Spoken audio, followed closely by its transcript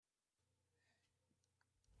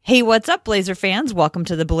Hey, what's up, Blazer fans? Welcome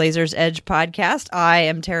to the Blazers Edge podcast. I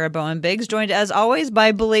am Tara Bowen-Biggs, joined as always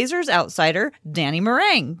by Blazers outsider Danny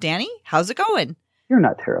Marang. Danny, how's it going? You're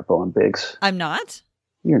not Tara Bowen-Biggs. I'm not?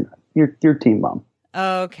 You're not. You're Team Mom.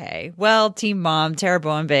 Okay. Well, Team Mom, Tara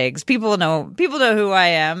Bowen-Biggs. People know who I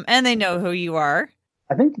am, and they know who you are.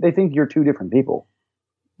 I think they think you're two different people.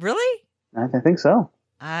 Really? I think so.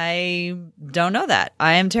 I don't know that.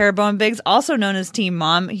 I am Tara Bowen-Biggs, also known as Team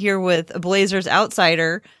Mom, here with Blazers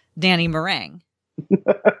outsider Danny Marang.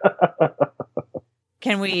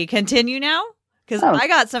 Can we continue now? Because I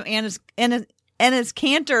got some Enes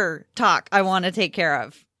Kanter talk I want to take care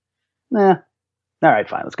of. Nah. All right,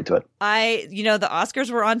 fine. Let's get to it. The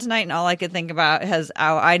Oscars were on tonight, and all I could think about is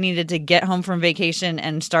I needed to get home from vacation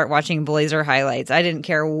and start watching Blazer highlights. I didn't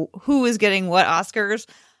care who was getting what Oscars.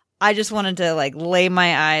 I just wanted to lay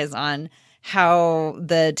my eyes on how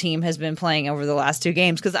the team has been playing over the last two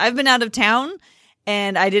games, because I've been out of town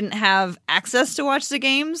and I didn't have access to watch the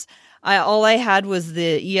games. All I had was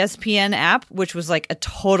the ESPN app, which was like a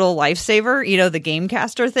total lifesaver. You know, the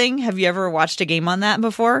Gamecaster thing. Have you ever watched a game on that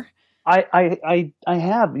before? I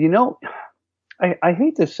have. You know, I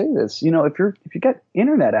hate to say this. You know, if you get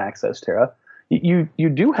internet access, Tara, you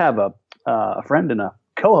do have a friend and a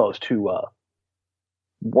co-host who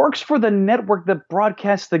works for the network that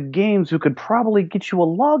broadcasts the games, who could probably get you a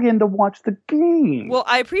login to watch the game. Well,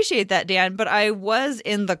 I appreciate that, Dan, but I was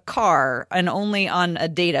in the car and only on a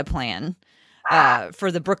data plan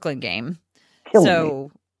for the Brooklyn game.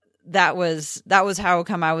 So that was how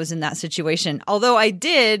come I was in that situation. Although I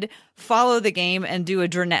did follow the game and do a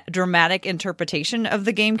dramatic interpretation of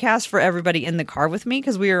the Gamecast for everybody in the car with me,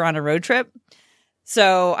 because we were on a road trip.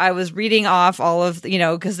 So I was reading off all of,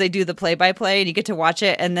 because they do the play-by-play and you get to watch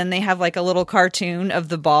it. And then they have like a little cartoon of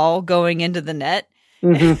the ball going into the net.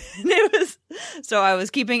 Mm-hmm. So I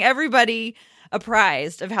was keeping everybody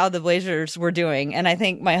apprised of how the Blazers were doing. And I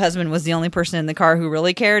think my husband was the only person in the car who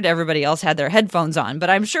really cared. Everybody else had their headphones on.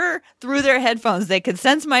 But I'm sure through their headphones, they could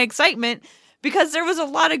sense my excitement, because there was a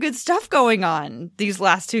lot of good stuff going on these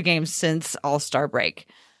last two games since All-Star break.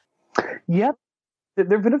 Yep.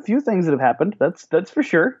 There have been a few things that have happened. That's for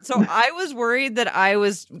sure. So I was worried that I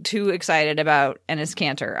was too excited about Enes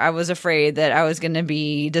Kanter. I was afraid that I was going to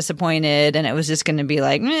be disappointed and it was just going to be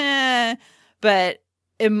like, meh. But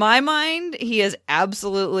in my mind, he has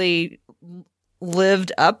absolutely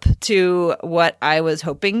lived up to what I was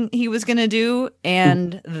hoping he was going to do,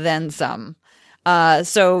 and then some.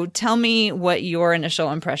 So tell me what your initial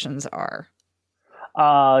impressions are.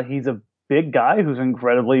 He's a big guy who's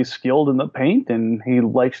incredibly skilled in the paint, and he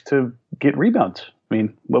likes to get rebounds. I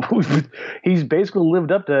mean, he's basically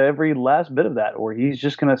lived up to every last bit of that, or he's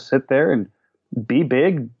just going to sit there and be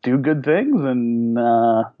big, do good things, and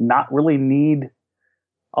not really need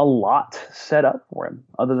a lot set up for him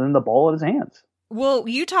other than the ball in his hands. Well,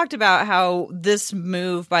 you talked about how this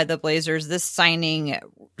move by the Blazers, this signing,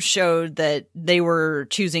 showed that they were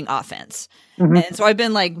choosing offense. Mm-hmm. And so I've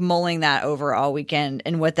been mulling that over all weekend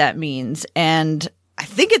and what that means. And I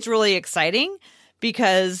think it's really exciting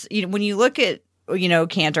because, when you look at,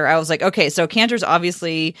 Kanter, I was like, okay, so Kanter's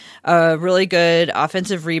obviously a really good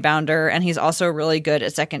offensive rebounder, and he's also really good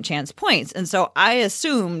at second chance points. And so I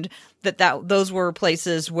assumed that those were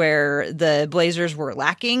places where the Blazers were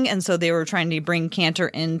lacking, and so they were trying to bring Kanter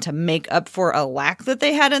in to make up for a lack that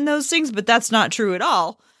they had in those things, but that's not true at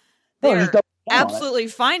all. They're absolutely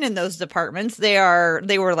fine in those departments. They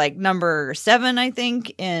were like number 7, I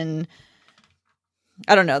think, in,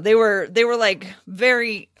 I don't know. They were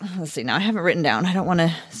very, let's see, now I have it written down. I don't want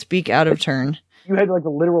to speak out of turn. You had a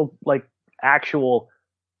literal, actual,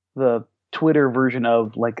 the Twitter version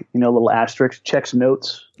of little asterisk checks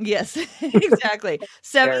notes. Yes, exactly.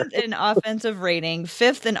 7th in offensive rating,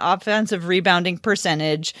 5th in offensive rebounding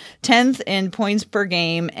percentage, 10th in points per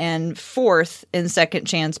game, and 4th in second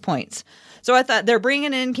chance points. So I thought they're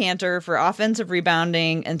bringing in Kanter for offensive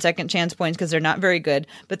rebounding and second chance points because they're not very good,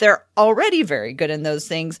 but they're already very good in those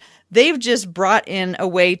things. They've just brought in a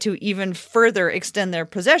way to even further extend their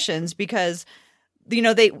possessions because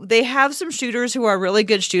they have some shooters who are really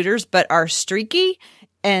good shooters, but are streaky,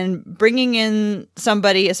 and bringing in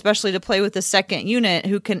somebody, especially to play with the second unit,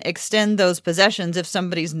 who can extend those possessions if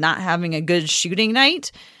somebody's not having a good shooting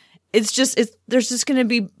night. There's just going to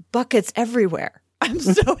be buckets everywhere. I'm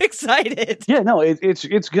so excited. Yeah, no,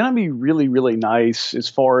 it's going to be really, really nice as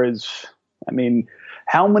far as,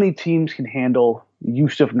 how many teams can handle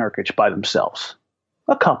Jusuf Nurkic by themselves?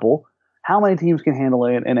 A couple. How many teams can handle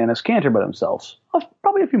an Enes Kanter by themselves?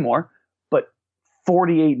 Probably a few more, but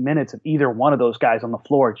 48 minutes of either one of those guys on the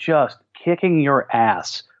floor just kicking your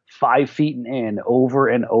ass 5 feet and in over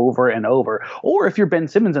and over and over. Or if you're Ben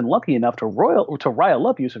Simmons and lucky enough to rile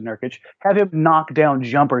up Yusuf Nurkic, have him knock down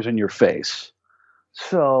jumpers in your face.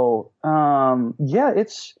 So, yeah,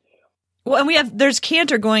 it's... Well, and there's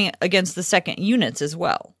Kanter going against the second units as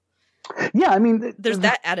well. Yeah, I mean... There's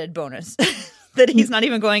that added bonus that he's not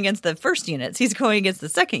even going against the first units. He's going against the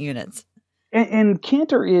second units. And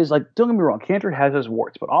Kanter is, like, don't get me wrong, Kanter has his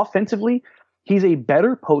warts, but offensively, he's a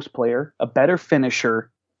better post player, a better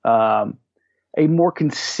finisher, a more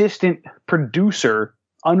consistent producer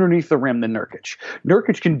underneath the rim than Nurkic.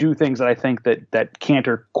 Nurkic can do things that I think that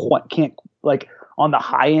Kanter can't, like, on the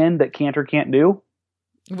high end that Kanter can't do.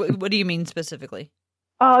 What do you mean specifically?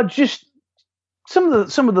 Just some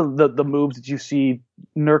of the moves that you see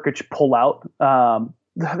Nurkic pull out.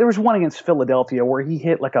 There was one against Philadelphia where he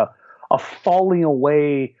hit like a falling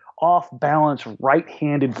away, off balance,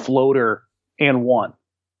 right-handed floater and one.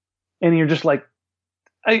 And you're just like,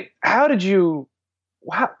 how did you?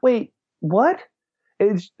 Wait, what?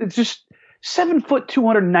 It's just 7 foot,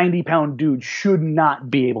 290-pound dude should not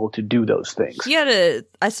be able to do those things.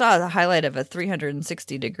 I saw the highlight of a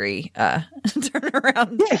 360-degree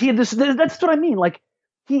turnaround. Yeah, he had this. That's what I mean. Like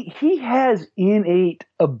he has innate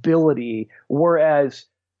ability, whereas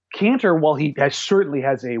Kanter, while he certainly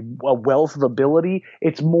has a wealth of ability,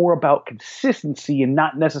 it's more about consistency and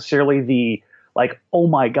not necessarily the like, oh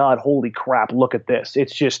my God, holy crap, look at this.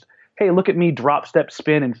 It's just, hey, look at me drop, step,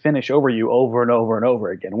 spin, and finish over you over and over and over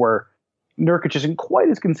again. Where Nurkic isn't quite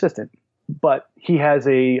as consistent, but he has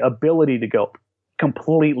a ability to go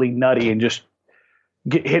completely nutty and just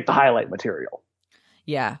hit the highlight material.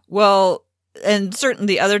 Yeah. Well, and certainly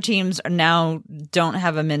the other teams now don't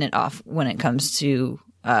have a minute off when it comes to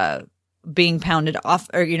being pounded off,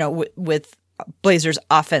 or with Blazers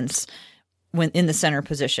offense when in the center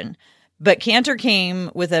position. But Kanter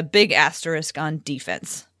came with a big asterisk on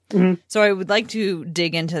defense. Mm-hmm. So I would like to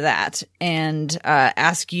dig into that and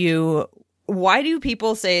ask you, why do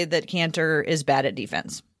people say that Kanter is bad at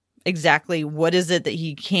defense? Exactly what is it that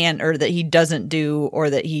he can or that he doesn't do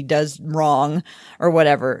or that he does wrong or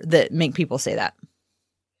whatever that make people say that?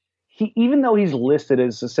 Even though he's listed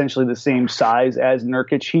as essentially the same size as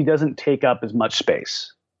Nurkic, he doesn't take up as much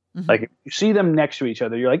space. Mm-hmm. Like if you see them next to each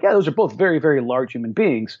other, you're like, yeah, those are both very, very large human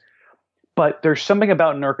beings. But there's something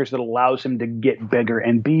about Nurkic that allows him to get bigger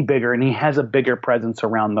and be bigger, and he has a bigger presence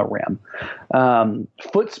around the rim.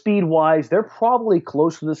 Foot speed wise, they're probably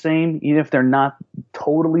close to the same, even if they're not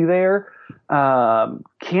totally there.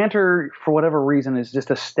 Kanter, for whatever reason, is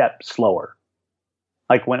just a step slower.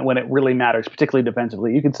 Like when it really matters, particularly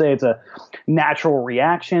defensively. You could say it's a natural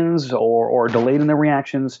reactions or delayed in the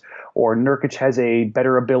reactions, or Nurkic has a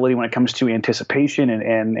better ability when it comes to anticipation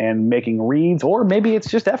and making reads, or maybe it's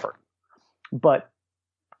just effort. But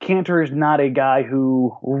Kanter is not a guy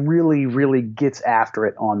who really, really gets after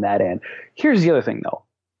it on that end. Here's the other thing, though.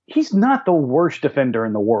 He's not the worst defender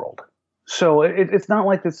in the world. So it's not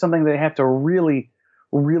like it's something they have to really,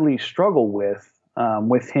 really struggle with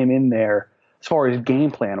him in there as far as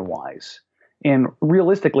game plan wise. And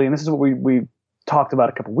realistically, and this is what we talked about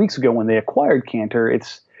a couple weeks ago when they acquired Kanter,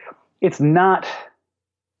 it's not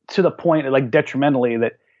to the point, like detrimentally,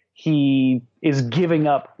 that he is giving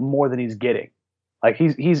up more than he's getting. Like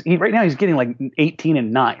he's right now he's getting like 18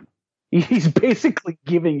 and 9. He's basically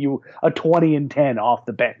giving you a 20 and 10 off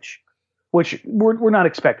the bench, which we're not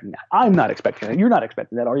expecting that. I'm not expecting that. You're not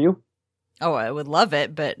expecting that, are you? Oh, I would love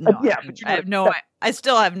it, but no. I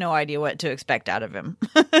still have no idea what to expect out of him.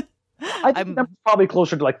 I think that's probably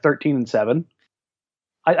closer to like 13 and 7.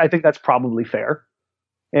 I think that's probably fair.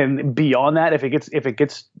 And beyond that, if it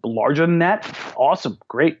gets larger than that, awesome,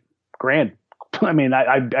 great, grand. I mean,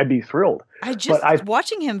 I'd be thrilled.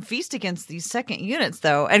 Watching him feast against these second units,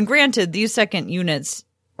 though, and granted, these second units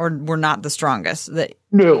were not the strongest that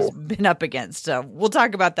he's been up against. So we'll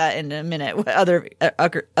talk about that in a minute. With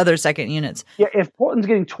other second units. Yeah, if Portland's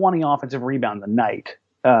getting 20 offensive rebounds a night,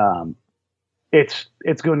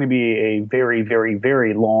 it's going to be a very, very,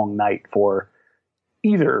 very long night for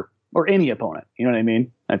either or any opponent. You know what I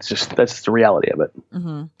mean? That's the reality of it.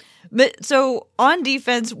 Mm-hmm. But so on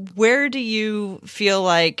defense, where do you feel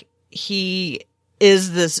like he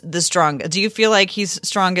is the strongest? Do you feel like he's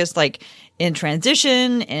strongest like in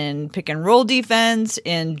transition, in pick and roll defense,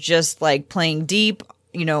 in just like playing deep,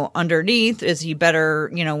 underneath? Is he better,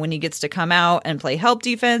 when he gets to come out and play help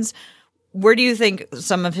defense? Where do you think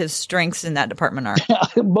some of his strengths in that department are?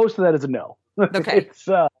 Most of that is a no. Okay.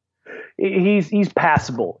 He's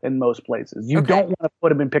passable in most places. You don't want to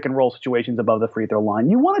put him in pick and roll situations above the free throw line.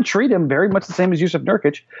 You want to treat him very much the same as Yusuf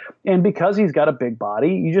Nurkic. And because he's got a big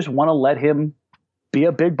body, you just want to let him be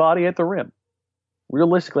a big body at the rim.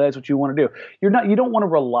 Realistically, that's what you want to do. You don't want to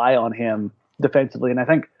rely on him defensively. And I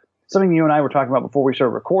think something you and I were talking about before we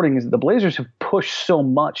started recording is that the Blazers have pushed so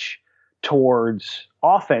much towards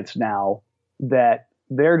offense now that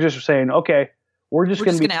they're just saying, okay, we're just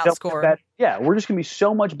going to outscore. We're just going to be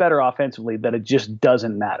so much better offensively that it just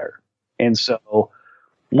doesn't matter. And so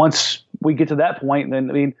once we get to that point, then,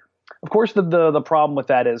 I mean, of course, the problem with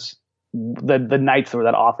that is the nights where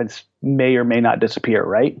that offense may or may not disappear,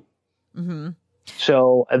 right? Mm-hmm.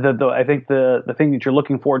 So I think the thing that you're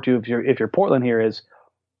looking forward to if you're Portland here is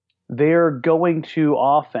they're going to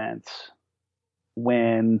offense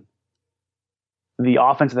when the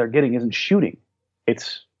offense they're getting isn't shooting.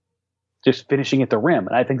 It's just finishing at the rim.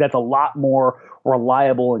 And I think that's a lot more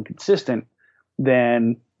reliable and consistent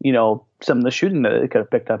than, some of the shooting that they could have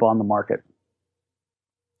picked up on the market.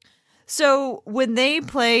 So when they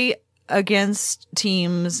play against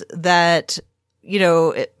teams that,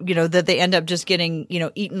 that they end up just getting,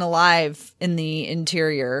 eaten alive in the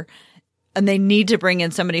interior, and they need to bring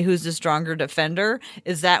in somebody who's a stronger defender,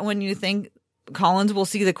 is that when you think Collins will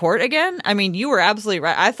see the court again? I mean, you were absolutely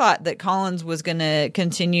right. I thought that Collins was going to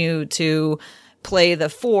continue to play the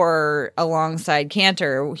 4 alongside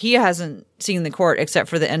Kanter. He hasn't seen the court except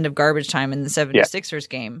for the end of garbage time in the 76ers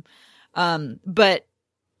game. But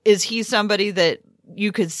is he somebody that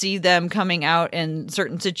you could see them coming out in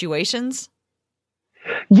certain situations?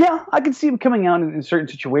 Yeah, I could see him coming out in certain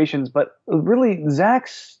situations, but really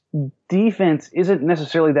Zach's defense isn't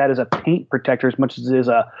necessarily that as a paint protector as much as it is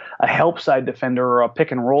a help side defender or a pick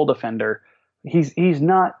and roll defender. He's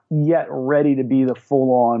not yet ready to be the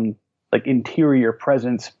full on interior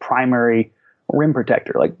presence primary rim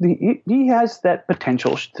protector. He has that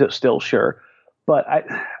potential still, sure, but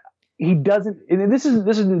he doesn't. And this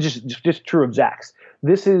isn't just true of Zach's.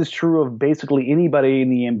 This is true of basically anybody in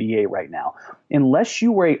the NBA right now. Unless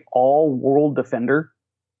you were a all-world defender,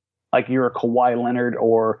 like you're a Kawhi Leonard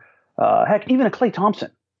or heck, even a Klay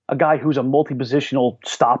Thompson, a guy who's a multi-positional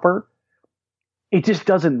stopper, it just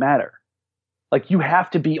doesn't matter. You have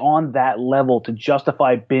to be on that level to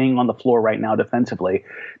justify being on the floor right now defensively,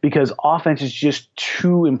 because offense is just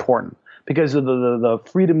too important because of the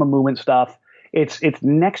freedom of movement stuff. It's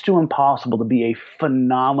next to impossible to be a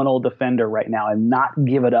phenomenal defender right now and not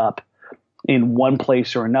give it up in one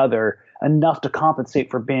place or another enough to compensate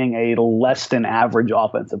for being a less than average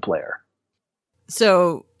offensive player.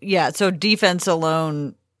 So defense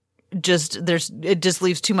alone it just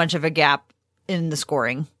leaves too much of a gap in the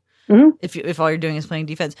scoring. Mm-hmm. If all you're doing is playing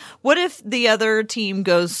defense. What if the other team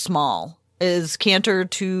goes small? Is Kanter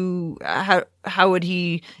how would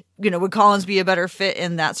he, would Collins be a better fit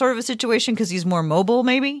in that sort of a situation because he's more mobile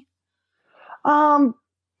maybe?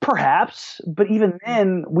 Perhaps, but even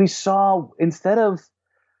then we saw instead of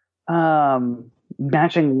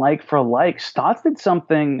matching like for like, Stotts did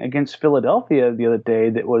something against Philadelphia the other day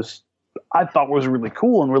that I thought was really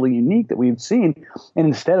cool and really unique that we've seen. And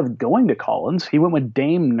instead of going to Collins, he went with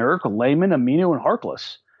Dame, Nurk, Layman, Aminu, and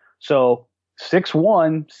Harkless. So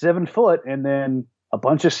 6'1", 7 foot, and then a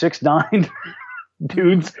bunch of 6'9"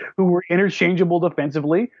 dudes who were interchangeable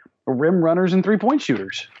defensively, rim runners and 3-point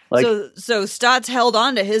shooters. So Stotts held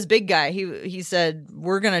on to his big guy. He said,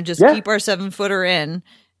 we're going to just keep our 7-footer in,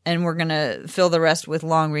 and we're going to fill the rest with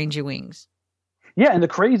long rangey wings. Yeah, and the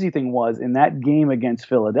crazy thing was, in that game against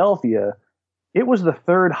Philadelphia, it was the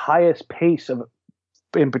third highest pace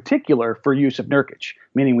in particular for Jusuf Nurkic,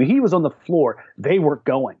 meaning when he was on the floor, they were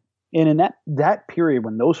going. And in that period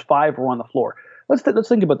when those 5 were on the floor, let's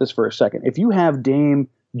think about this for a second. If you have Dame,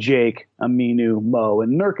 Jake, Aminu, Mo,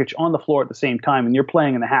 and Nurkic on the floor at the same time, and you're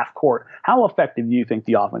playing in the half court, how effective do you think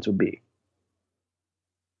the offense would be?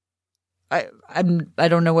 I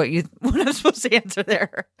don't know what I'm supposed to answer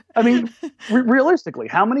there. I mean, realistically,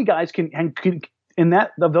 how many guys can in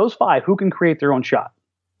that of those 5 who can create their own shot?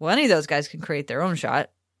 Well, any of those guys can create their own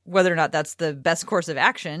shot, whether or not that's the best course of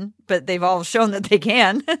action. But they've all shown that they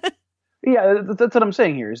can. Yeah, that's what I'm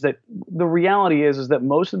saying here. Is that the reality is that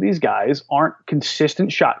most of these guys aren't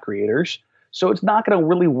consistent shot creators, so it's not going to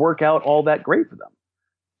really work out all that great for them.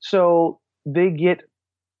 So they get.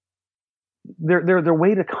 Their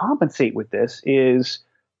way to compensate with this is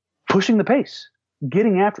pushing the pace,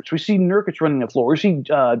 getting after it. So we see Nurkic running the floor. We see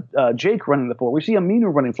Jake running the floor. We see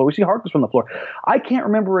Aminu running the floor. We see Harkless running the floor. I can't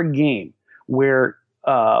remember a game where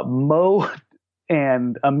Mo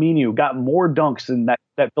and Aminu got more dunks than that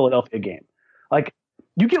Philadelphia game.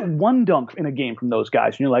 You get one dunk in a game from those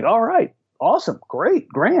guys, and you're like, all right, awesome, great,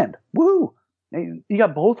 grand, woo. You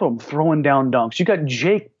got both of them throwing down dunks. You got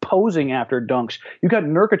Jake posing after dunks. You got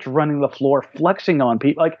Nurkic running the floor, flexing on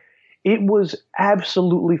people. It was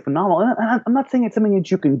absolutely phenomenal. And I'm not saying it's something that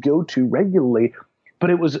you can go to regularly, but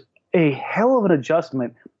it was a hell of an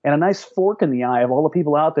adjustment and a nice fork in the eye of all the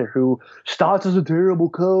people out there who Stotts is a terrible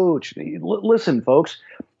coach. Listen, folks,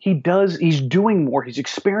 he's doing more. He's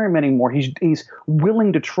experimenting more. He's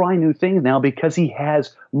willing to try new things now because he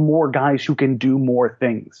has more guys who can do more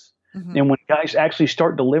things. Mm-hmm. And when guys actually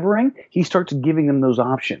start delivering, he starts giving them those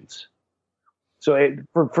options. So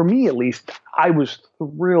for me, at least, I was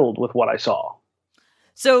thrilled with what I saw.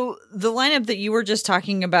 So the lineup that you were just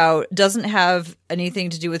talking about doesn't have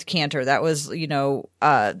anything to do with Kanter. That was,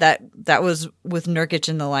 that was with Nurkic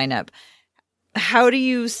in the lineup. How do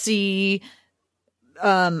you see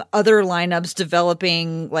other lineups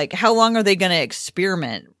developing? Like, how long are they going to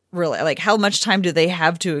experiment? Really, like, how much time do they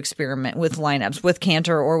have to experiment with lineups with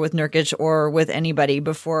Kanter or with Nurkic or with anybody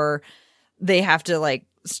before they have to like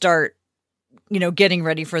start, getting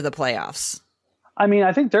ready for the playoffs? I mean,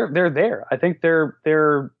 I think they're there. I think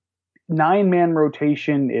their 9-man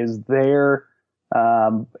rotation is there.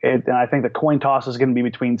 And I think the coin toss is going to be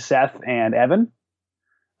between Seth and Evan.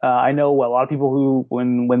 I know a lot of people who,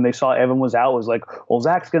 when they saw Evan was out, was like, well,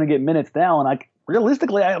 Zach's going to get minutes now. And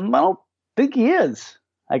realistically, I don't think he is.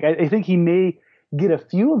 Like, I think he may get a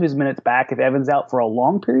few of his minutes back if Evan's out for a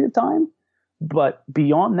long period of time. But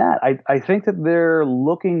beyond that, I think that they're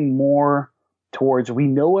looking more towards, we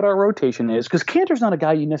know what our rotation is, because Kanter's not a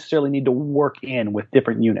guy you necessarily need to work in with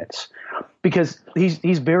different units, because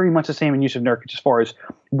he's very much the same in Jusuf Nurkic as far as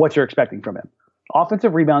what you're expecting from him.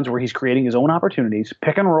 Offensive rebounds where he's creating his own opportunities,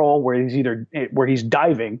 pick and roll where he's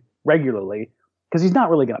diving regularly, because he's not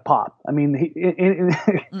really going to pop. I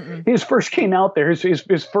mean, his first game out there,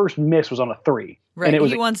 his first miss was on a 3. Right, and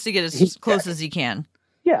he wants to get as close as he can.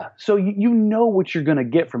 Yeah, so you know what you're going to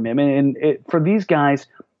get from him, and for these guys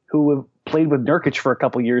who have played with Nurkic for a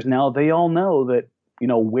couple years now, they all know that,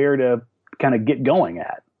 where to kind of get going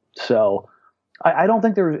at. So I don't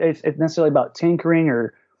think it's necessarily about tinkering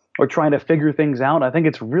or trying to figure things out. I think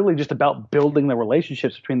it's really just about building the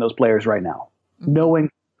relationships between those players right now,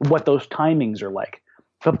 knowing what those timings are like.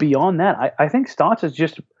 But beyond that, I think Stotts is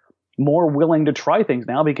just more willing to try things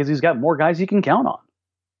now because he's got more guys he can count on.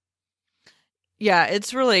 Yeah,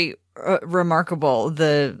 it's really remarkable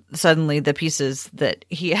suddenly the pieces that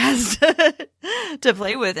he has to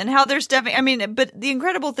play with and how they're stepping. I mean, but the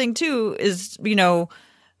incredible thing too is,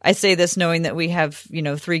 I say this knowing that we have,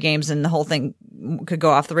 3 games and the whole thing could go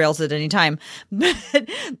off the rails at any time.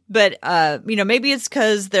 But maybe it's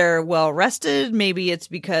because they're well rested. Maybe it's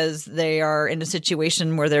because they are in a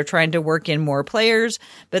situation where they're trying to work in more players,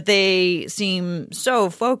 but they seem so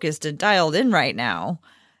focused and dialed in right now.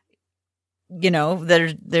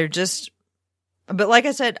 They're just, but like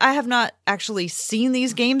I said, I have not actually seen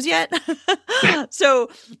these games yet. So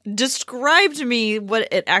describe to me what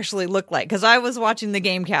it actually looked like. Cause I was watching the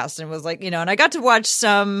game cast and was like, and I got to watch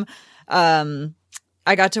some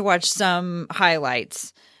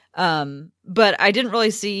highlights. But I didn't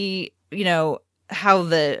really see, how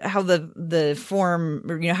the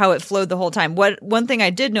form, how it flowed the whole time. One thing I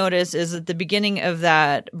did notice is at the beginning of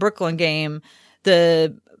that Brooklyn game,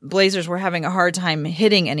 the Blazers were having a hard time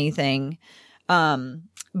hitting anything.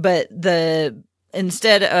 But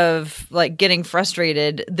instead of like getting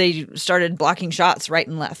frustrated, they started blocking shots right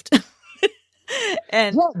and left.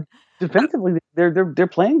 And defensively, they're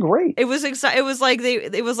playing great. It was like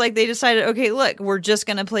they decided, okay, look, we're just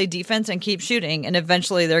going to play defense and keep shooting. And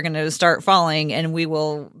eventually they're going to start falling and we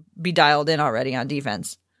will be dialed in already on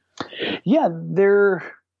defense. Yeah.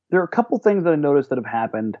 There are a couple things that I noticed that have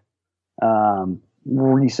happened,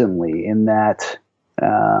 recently in that,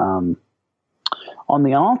 on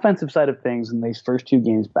the offensive side of things in these first 2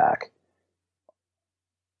 games back,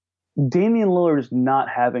 Damian Lillard is not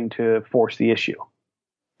having to force the issue.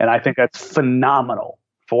 And I think that's phenomenal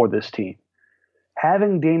for this team.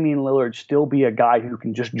 Having Damian Lillard still be a guy who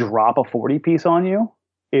can just drop a 40 piece on you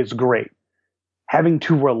is great. Having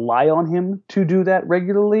to rely on him to do that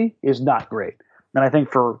regularly is not great. And I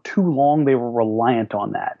think for too long, they were reliant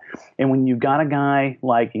on that. And when you got a guy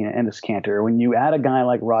like Enes Kanter, when you add a guy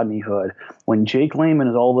like Rodney Hood, when Jake Layman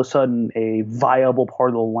is all of a sudden a viable part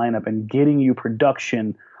of the lineup and getting you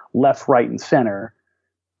production left, right, and center,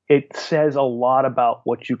 it says a lot about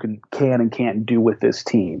what you can and can't do with this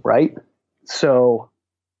team, right? So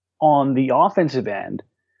on the offensive end,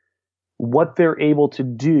 what they're able to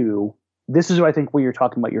do, this is what I think where you're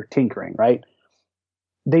talking about your tinkering, right?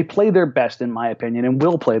 They play their best, in my opinion, and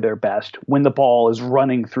will play their best when the ball is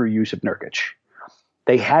running through Jusuf Nurkic.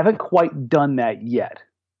 They haven't quite done that yet.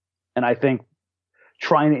 And I think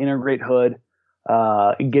trying to integrate Hood,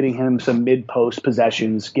 getting him some mid-post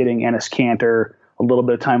possessions, getting Enes Kanter a little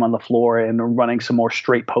bit of time on the floor and running some more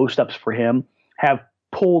straight post-ups for him have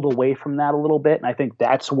pulled away from that a little bit. And I think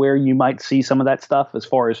that's where you might see some of that stuff as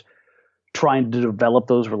far as trying to develop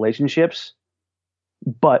those relationships.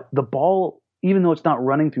 But the ball, even though it's not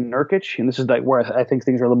running through Nurkic, and this is like where I think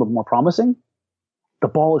things are a little bit more promising, the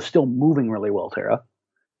ball is still moving really well, Tara.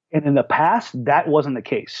 And in the past, that wasn't the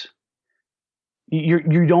case.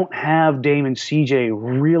 You don't have Dame and CJ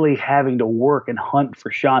really having to work and hunt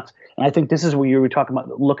for shots. And I think this is where you were talking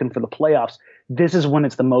about looking for the playoffs. This is when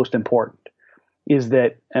it's the most important. Is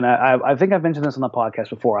that, and I think I've mentioned this on the podcast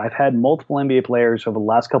before, I've had multiple NBA players over the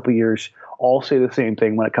last couple of years all say the same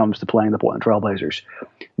thing when it comes to playing the Portland Trail Blazers.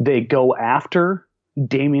 They go after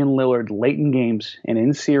Damian Lillard late in games and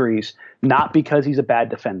in series, not because he's a bad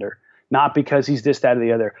defender, not because he's this, that, or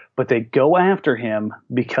the other, but they go after him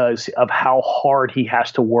because of how hard he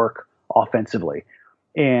has to work offensively.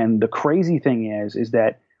 And the crazy thing is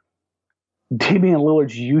that Damian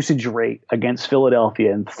Lillard's usage rate against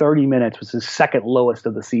Philadelphia in 30 minutes was his second lowest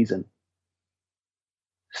of the season.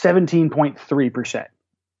 17.3%.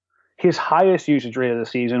 His highest usage rate of the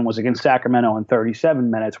season was against Sacramento in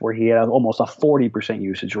 37 minutes, where he had almost a 40%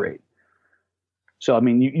 usage rate. So, I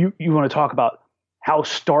mean, you want to talk about how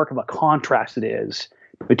stark of a contrast it is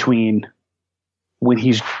between when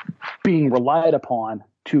he's being relied upon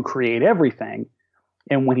to create everything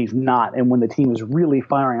and when he's not, and when the team is really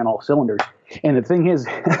firing on all cylinders. And the thing is,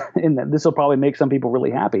 and this will probably make some people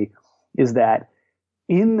really happy, is that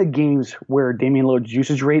in the games where Damian Lillard's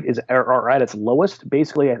usage rate are at its lowest,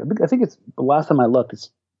 basically, I think it's the last time I looked, it's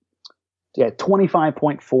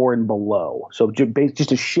 25.4 and below. So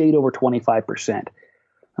just a shade over 25%.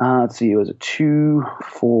 Let's see, it was a 2,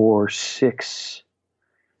 4, 6,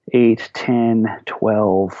 8, 10,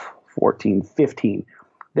 12, 14, 15.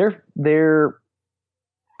 They're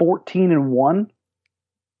 14-1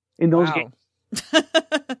 in those games.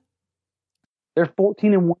 They're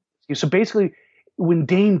 14-1. So basically, when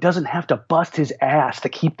Dame doesn't have to bust his ass to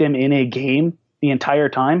keep them in a game the entire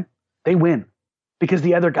time, they win because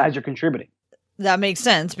the other guys are contributing. That makes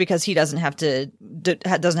sense because he doesn't have to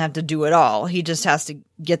do it all. He just has to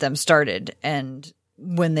get them started. And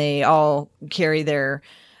when they all carry their,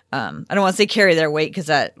 I don't want to say carry their weight because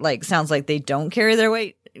that sounds like they don't carry their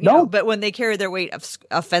weight. You know, but when they carry their weight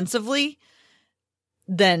offensively,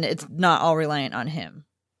 then it's not all reliant on him.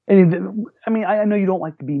 And I mean, I know you don't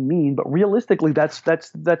like to be mean, but realistically, that's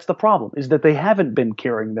the problem, is that they haven't been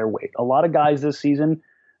carrying their weight. A lot of guys this season,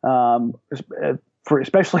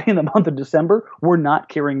 especially in the month of December, were not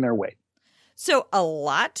carrying their weight. So a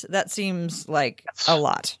lot? That seems like a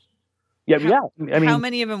lot. Yeah. I mean, how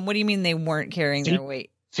many of them? What do you mean they weren't carrying their weight?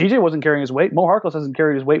 CJ wasn't carrying his weight. Mo Harkless hasn't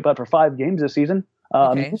carried his weight, but for 5 games this season.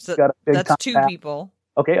 Okay, so that's 2 people.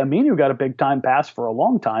 Okay, Aminu got a big time pass for a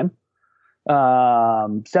long time.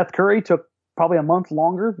 Seth Curry took probably a month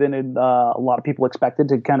longer than a lot of people expected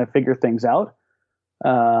to kind of figure things out.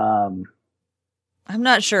 I'm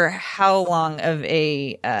not sure how long of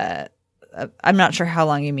I'm not sure how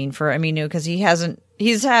long you mean for Aminu, because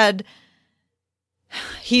he's had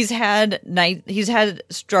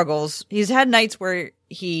struggles. He's had nights where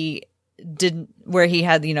he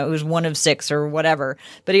had, it was 1 of 6 or whatever,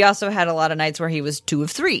 but he also had a lot of nights where he was 2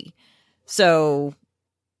 of 3. So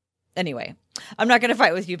anyway, I'm not going to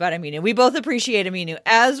fight with you about Aminu. We both appreciate Aminu,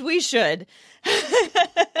 as we should.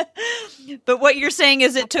 But what you're saying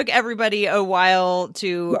is it took everybody a while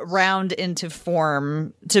to round into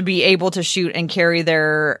form to be able to shoot and carry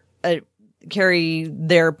their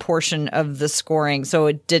portion of the scoring, so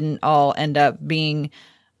it didn't all end up being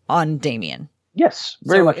on Damian. Yes,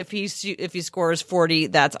 very much. If he scores 40,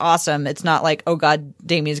 that's awesome. It's not like, oh God,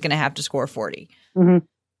 Damian's going to have to score 40 to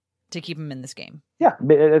keep him in this game. Yeah,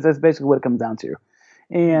 that's basically what it comes down to.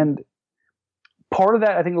 And part of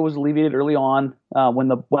that, I think, it was alleviated early on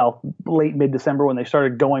late mid-December, when they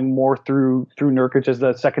started going more through Nurkic as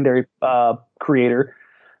the secondary creator.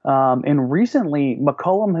 And recently,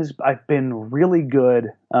 McCollum I've been really good,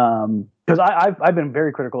 because I've been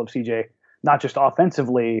very critical of CJ, not just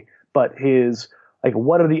offensively, but his,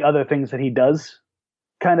 what are the other things that he does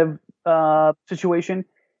kind of situation.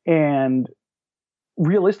 And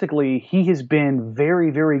realistically, he has been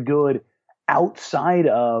very, very good outside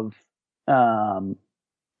of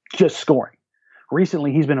just scoring.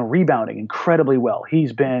 Recently, he's been rebounding incredibly well.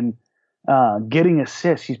 He's been getting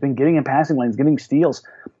assists. He's been getting in passing lanes, getting steals.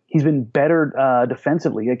 He's been better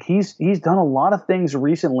defensively. He's done a lot of things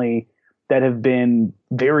recently that have been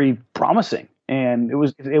very promising. And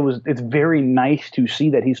it's very nice to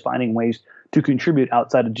see that he's finding ways to contribute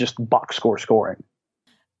outside of just box score scoring.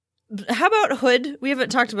 How about Hood? We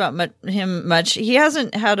haven't talked about him much. He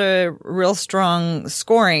hasn't had a real strong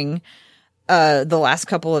scoring the last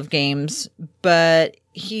couple of games, but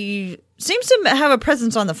he seems to have a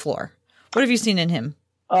presence on the floor. What have you seen in him?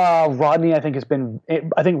 Rodney, I think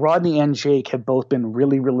Rodney and Jake have both been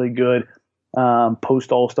really, really good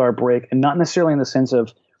post All-Star break, and not necessarily in the sense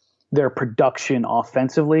of their production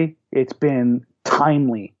offensively. It's been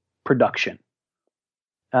timely production.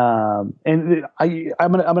 And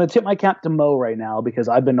I'm gonna tip my cap to Mo right now, because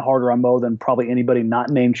I've been harder on Mo than probably anybody not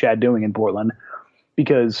named Chad Doing in Portland.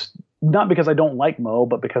 Not because I don't like Mo,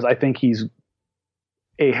 but because I think he's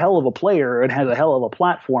a hell of a player and has a hell of a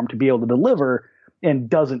platform to be able to deliver, and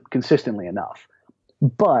doesn't consistently enough.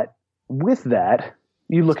 But with that,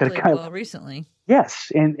 you look at a guy recently.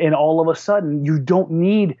 Yes, and all of a sudden you don't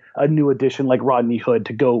need a new addition like Rodney Hood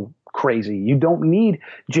to go crazy. You don't need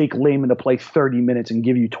Jake Layman to play 30 minutes and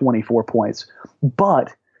give you 24 points.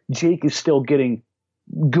 But Jake is still getting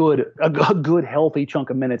a good healthy chunk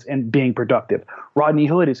of minutes and being productive. Rodney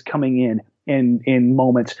Hood is coming in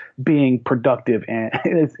moments being productive, and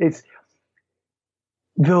it's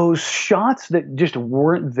those shots that just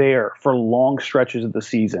weren't there for long stretches of the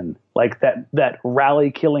season, like that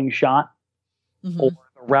rally killing shot or the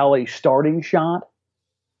rally starting shot.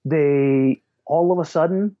 They all of a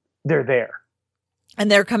sudden they're there.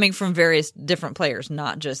 And they're coming from various different players,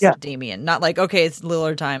 not just Damian. Not like, okay, it's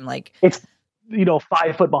Lillard time. Like it's 5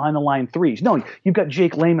 foot behind the line threes. No, you've got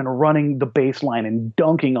Jake Layman running the baseline and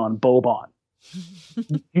dunking on Boban.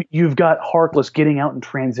 You've got Harkless getting out in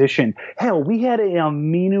transition. Hell, we had a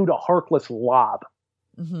Aminu to Harkless lob.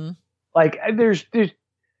 Mm-hmm. Like there's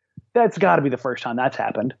that's got to be the first time that's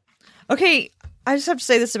happened. Okay, I just have to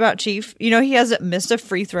say this about Chief. He hasn't missed a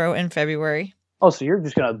free throw in February. Oh, so you're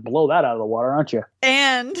just going to blow that out of the water, aren't you?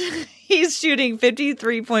 And he's shooting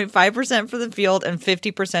 53.5% from the field and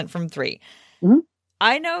 50% from three. Mm-hmm.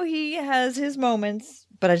 I know he has his moments,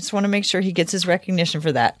 but I just want to make sure he gets his recognition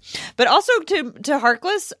for that. But also to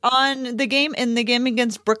Harkless in the game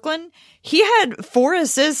against Brooklyn, he had 4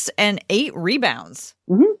 assists and 8 rebounds.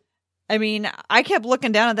 Mm-hmm. I mean, I kept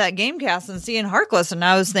looking down at that game cast and seeing Harkless, and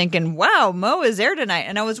I was thinking, wow, Mo is there tonight.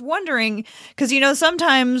 And I was wondering, because,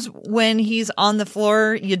 sometimes when he's on the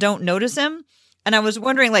floor, you don't notice him. And I was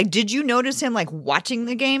wondering, like, did you notice him, like, watching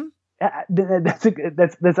the game? That's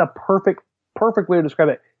a perfect way to describe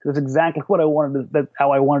it. That's exactly what I wanted. That's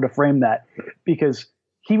how I wanted to frame that, because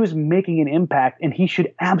he was making an impact, and he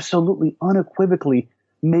should absolutely unequivocally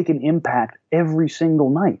make an impact every single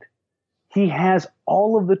night. He has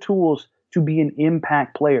all of the tools to be an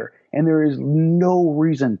impact player, and there is no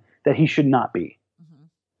reason that he should not be. Mm-hmm.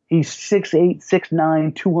 He's 6'8",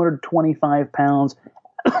 6'9", 225 pounds,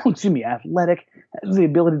 athletic, has the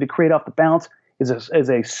ability to create off the bounce, is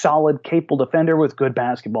a solid, capable defender with good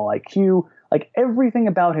basketball IQ. Like, everything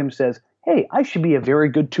about him says, hey, I should be a very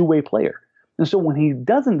good two-way player. And so when he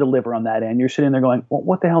doesn't deliver on that end, you're sitting there going, well,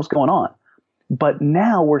 what the hell's going on? But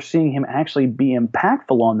now we're seeing him actually be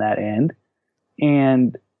impactful on that end.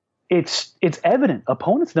 And it's evident.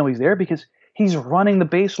 Opponents know he's there because he's running the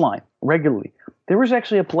baseline regularly. There was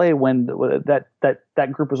actually a play when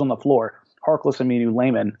that group was on the floor, Harkless, Aminu,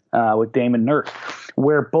 Layman, with Damon Nurse,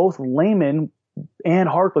 where both Layman and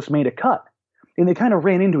Harkless made a cut, and they kind of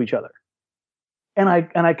ran into each other. And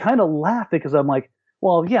I kind of laughed because I'm like,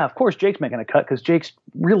 well, yeah, of course Jake's making a cut, because Jake's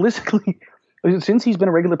realistically, since he's been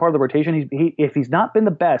a regular part of the rotation, if he's not been the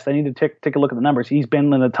best, I need to take a look at the numbers. He's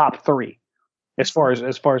been in the top 3 as far as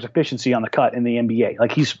efficiency on the cut in the NBA.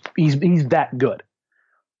 Like he's that good.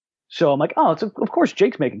 So I'm like, oh, of course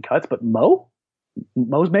Jake's making cuts, but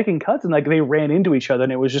Mo's making cuts, and like they ran into each other,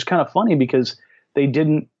 and it was just kind of funny because they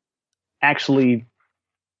didn't actually.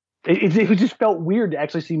 It just felt weird to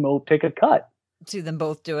actually see Mo take a cut. See them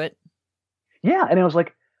both do it. Yeah, and it was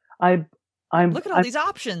like, I'm look at all these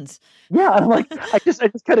options. Yeah, I'm like, I just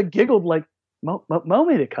kind of giggled like Mo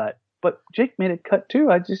made a cut, but Jake made a cut too.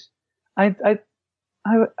 You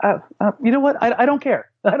know what? I don't care.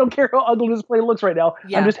 I don't care how ugly this play looks right now.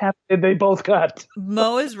 Yeah. I'm just happy that they both cut.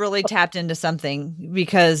 Mo is really tapped into something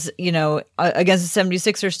because, against the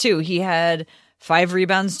 76ers too, he had 5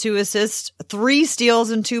 rebounds, 2 assists, 3 steals,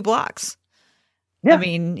 and 2 blocks. Yeah. I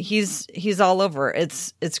mean, he's all over.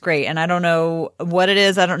 It's great. And I don't know what it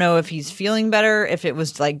is. I don't know if he's feeling better, if it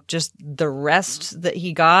was like just the rest that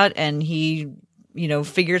he got and he,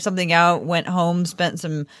 figured something out, went home, spent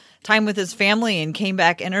some time with his family and came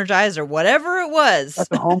back energized, or whatever it was. That's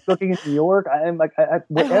the home cooking in New York. I'm like,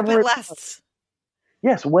 whatever I hope it lasts.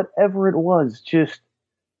 Yes, whatever it was, just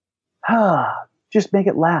make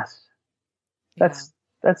it last. That's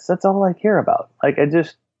all I care about. Like,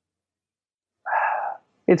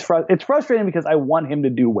 it's frustrating because I want him to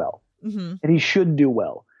do well, mm-hmm. and he should do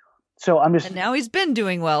well. So I'm just. And now he's been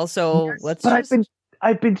doing well. So let's. But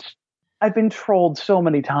I've been trolled so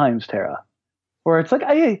many times, Tara, where it's like,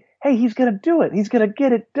 hey, he's gonna do it. He's gonna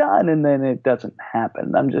get it done, and then it doesn't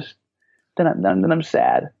happen. Then I'm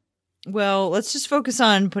sad. Well, let's just focus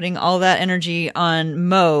on putting all that energy on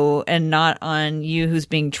Mo and not on you who's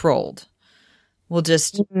being trolled. We'll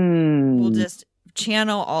just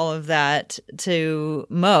channel all of that to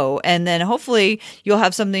Mo, and then hopefully you'll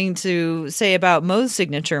have something to say about Mo's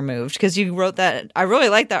signature move, because you wrote that. I really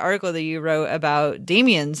like that article that you wrote about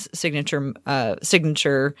Damien's signature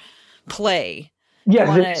play.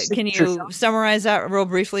 Yeah, can you summarize that real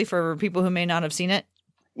briefly for people who may not have seen it?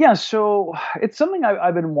 Yeah, so it's something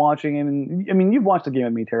I've been watching, and I mean, you've watched the game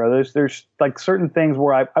with me, Tara. There's like certain things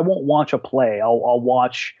where I won't watch a play. I'll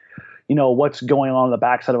watch, what's going on the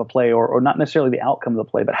backside of a play, or not necessarily the outcome of the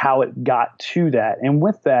play, but how it got to that. And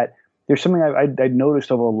with that, there's something I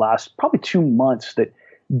noticed over the last probably 2 months, that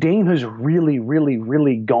Dame has really, really,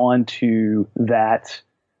 really gone to that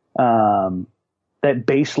that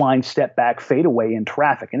baseline step back fadeaway in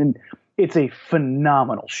traffic, and it's a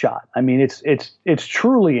phenomenal shot. I mean, it's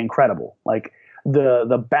truly incredible. Like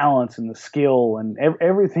the balance and the skill and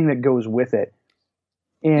everything that goes with it.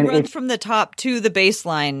 And he runs from the top to the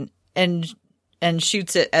baseline and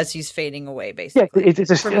shoots it as he's fading away, basically. Yeah,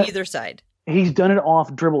 it's from either side. He's done it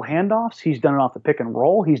off dribble handoffs. He's done it off the pick and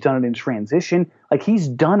roll. He's done it in transition. Like, he's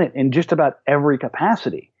done it in just about every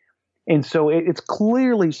capacity. And so it's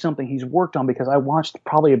clearly something he's worked on, because I watched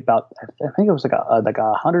probably about, I think it was like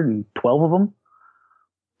 112 of them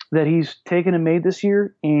that he's taken and made this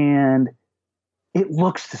year. And it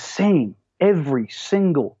looks the same every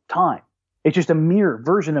single time. It's just a mirror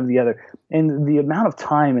version of the other. And the amount of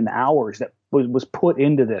time and hours that was put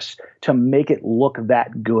into this to make it look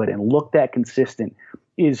that good and look that consistent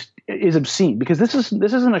is obscene, because this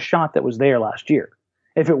isn't a shot that was there last year.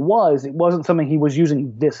 If it wasn't something he was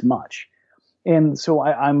using this much. And so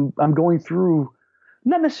I'm going through,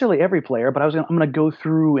 not necessarily every player, but I'm going to go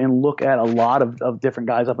through and look at a lot of different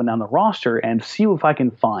guys up and down the roster and see if I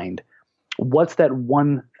can find what's that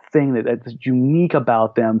one thing that's unique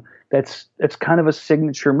about them that's kind of a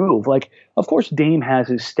signature move. Like, of course, Dame has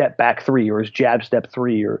his step back three or his jab step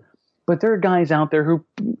three, but there are guys out there who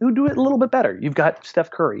do it a little bit better. You've got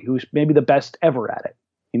Steph Curry, who's maybe the best ever at it.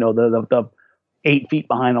 The 8 feet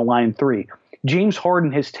behind the line three. James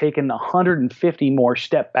Harden has taken 150 more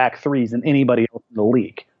step back threes than anybody else in the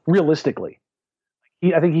league. Realistically,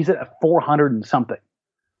 I think he's at 400 and something.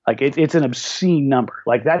 Like, it's an obscene number.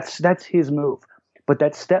 Like, that's his move. But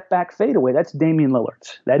that step back fadeaway, that's Damian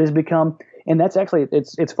Lillard's. That has become, and that's actually,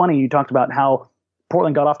 it's funny. You talked about how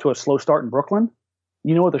Portland got off to a slow start in Brooklyn.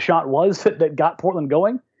 You know what the shot was that got Portland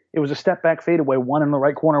going? It was a step back fadeaway, one in the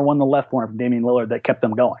right corner, one in the left corner from Damian Lillard, that kept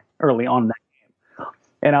them going early on in that game.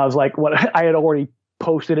 And I was like, I had already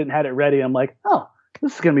posted it and had it ready. I'm like, oh,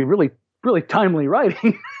 this is going to be really, really timely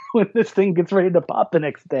writing when this thing gets ready to pop the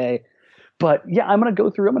next day. But yeah, I'm going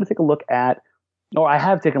to take a look at, or I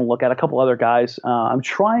have taken a look at a couple other guys. I'm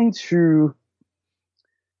trying to.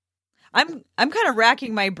 I'm kind of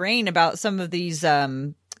racking my brain about some of these,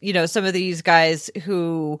 some of these guys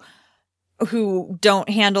who don't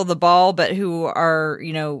handle the ball, but who are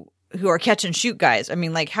catch and shoot guys. I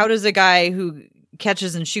mean, like, how does a guy who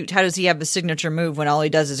catches and shoots, how does he have a signature move when all he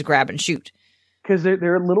does is grab and shoot? Because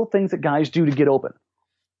there are little things that guys do to get open.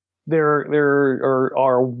 There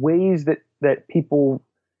are ways that people.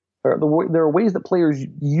 There are ways that players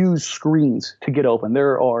use screens to get open.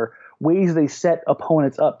 There are ways they set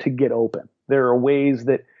opponents up to get open. There are ways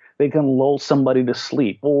that they can lull somebody to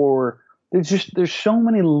sleep. Or there's so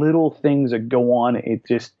many little things that go on. It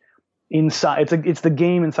just inside. It's the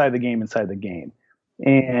game inside the game inside the game,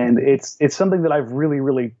 and it's something that I've really,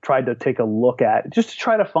 really tried to take a look at, just to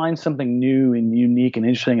try to find something new and unique and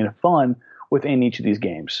interesting and fun within each of these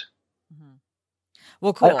games. Mm-hmm.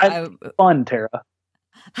 Well, cool. Fun, Tara.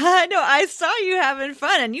 I know. I saw you having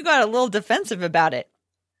fun, and you got a little defensive about it.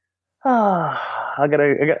 I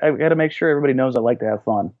gotta make sure everybody knows I like to have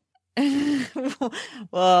fun.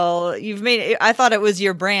 Well, I thought it was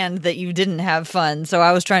your brand that you didn't have fun, so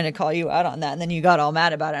I was trying to call you out on that, and then you got all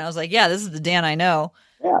mad about it. And I was like, "Yeah, this is the Dan I know."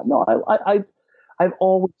 Yeah, no, I've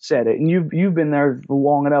always said it, and you've been there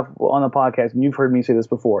long enough on the podcast, and you've heard me say this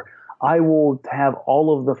before. I will have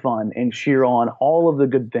all of the fun and cheer on all of the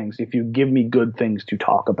good things if you give me good things to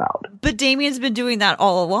talk about. But Damien's been doing that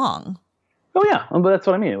all along. Oh yeah, but that's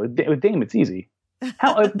what I mean. With Dame, it's easy.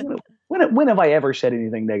 When have I ever said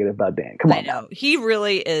anything negative about Dan? Come on. I know. He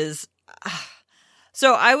really is.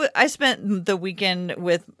 So I spent the weekend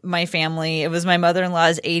with my family. It was my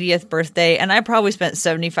mother-in-law's 80th birthday, and I probably spent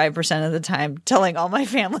 75% of the time telling all my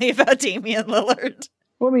family about Damian Lillard.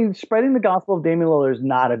 Well, I mean, spreading the gospel of Damian Lillard is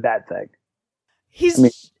not a bad thing.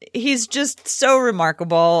 He's just so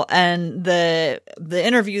remarkable, and the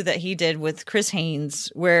interview that he did with Chris Haynes,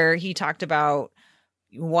 where he talked about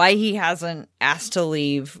why he hasn't asked to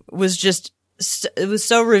leave, was it was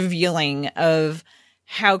so revealing of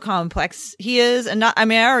how complex he is. And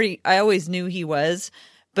I always knew he was,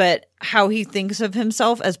 but how he thinks of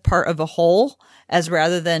himself as part of a whole, as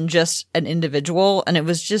rather than just an individual. And it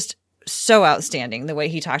was just so outstanding the way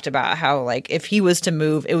he talked about how, like, if he was to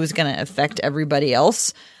move, it was going to affect everybody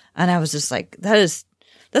else. And I was just like, that's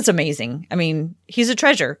amazing. I mean, he's a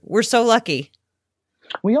treasure. We're so lucky.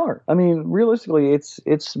 We are. I mean, realistically,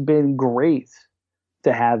 it's been great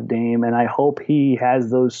to have Dame, and I hope he has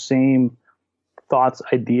those same thoughts,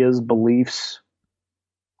 ideas, beliefs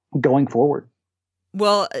going forward.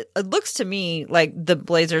 Well, it looks to me like the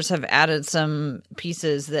Blazers have added some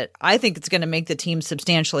pieces that I think it's going to make the team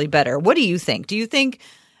substantially better. What do you think? Do you think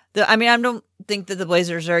I don't think that the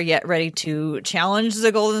Blazers are yet ready to challenge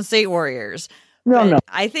the Golden State Warriors. No.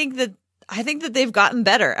 I think that they've gotten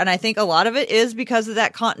better, and I think a lot of it is because of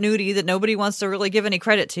that continuity that nobody wants to really give any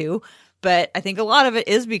credit to. But I think a lot of it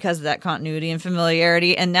is because of that continuity and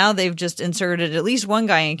familiarity. And now they've just inserted at least one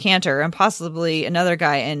guy in Cantor and possibly another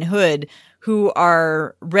guy in Hood who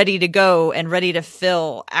are ready to go and ready to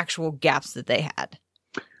fill actual gaps that they had.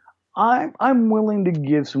 I'm willing to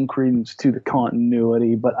give some credence to the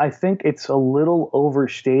continuity, but I think it's a little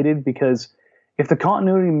overstated, because if the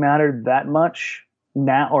continuity mattered that much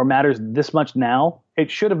now, or matters this much now,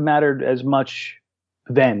 it should have mattered as much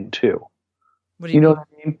then too. What do you know mean? what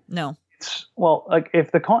I mean? No. Well, like,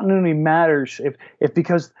 if the continuity matters, if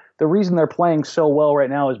because the reason they're playing so well right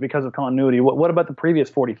now is because of continuity, what about the previous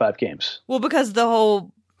 45 games? Well, because the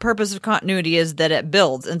whole purpose of continuity is that it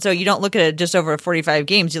builds. And so you don't look at it just over 45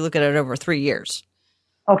 games, you look at it over 3 years.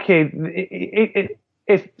 Okay.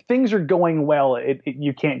 If things are going well,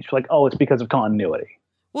 you can't just like, oh, it's because of continuity.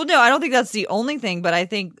 Well, no, I don't think that's the only thing, but I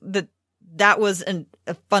think that was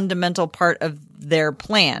a fundamental part of their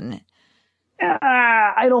plan.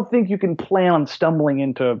 I don't think you can plan on stumbling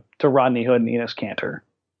into Rodney Hood and Enes Kanter.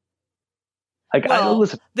 Like,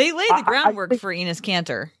 listen, they laid the groundwork for Enes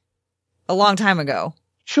Kanter a long time ago.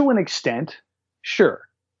 To an extent, sure.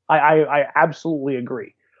 I absolutely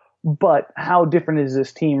agree. But how different is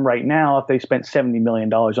this team right now if they spent $70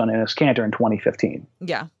 million on Enes Kanter in 2015?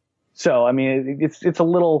 Yeah. So, I mean, it's a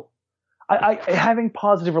little. Having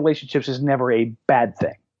positive relationships is never a bad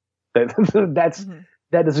thing.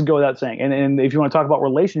 That doesn't go without saying. And if you want to talk about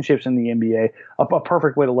relationships in the NBA, a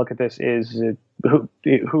perfect way to look at this is who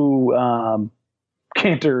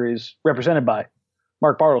Kanter is represented by,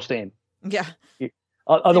 Mark Bartelstein. Yeah.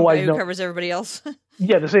 Otherwise, who covers everybody else.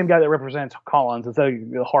 Yeah, the same guy that represents Collins instead of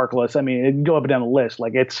Harkless. I mean, it can go up and down the list.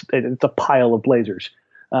 Like, it's a pile of Blazers.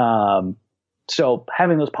 So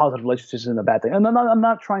having those positive relationships isn't a bad thing. And I'm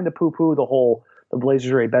not trying to poo-poo the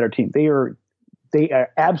Blazers are a better team. They are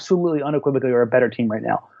absolutely unequivocally are a better team right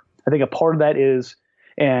now. I think a part of that is,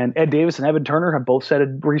 and Ed Davis and Evan Turner have both said it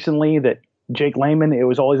recently, that Jake Layman, it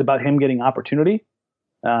was always about him getting opportunity.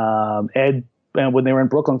 Ed, when they were in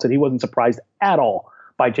Brooklyn, said he wasn't surprised at all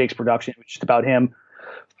by Jake's production. It was just about him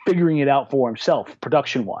figuring it out for himself,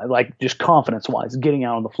 production-wise, like just confidence-wise, getting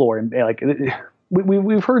out on the floor. And like,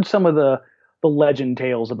 we've heard some of the legend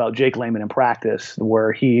tales about Jake Layman in practice,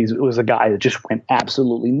 where he was a guy that just went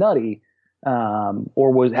absolutely nutty.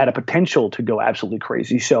 Or had a potential to go absolutely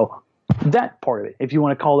crazy. So that part of it, if you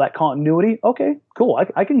want to call that continuity, okay, cool.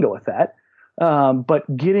 I can go with that.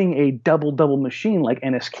 But getting a double machine like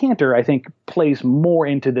Enes Kanter, I think, plays more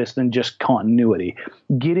into this than just continuity.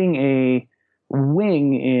 Getting a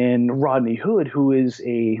wing in Rodney Hood, who is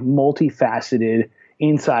a multifaceted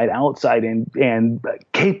inside, outside, and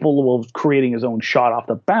capable of creating his own shot off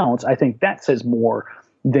the bounce, I think that says more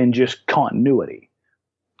than just continuity.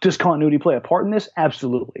 Does continuity play a part in this?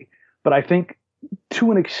 Absolutely. But I think to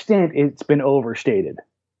an extent it's been overstated.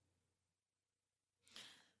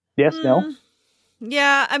 Yes, no?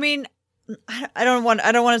 Yeah, I mean, I don't want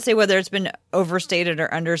to say whether it's been overstated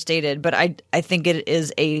or understated, but I think it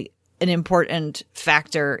is an important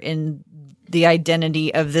factor in the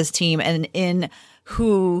identity of this team and in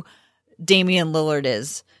who Damian Lillard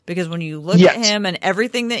is. Because when you look at him and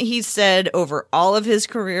everything that he's said over all of his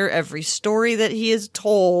career, every story that he has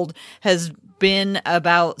told has been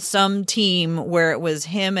about some team where it was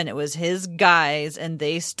him and it was his guys and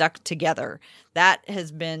they stuck together. That's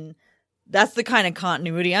the kind of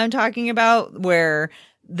continuity I'm talking about, where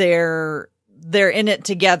they're they're in it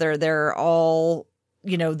together. They're all,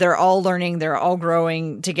 they're all learning, they're all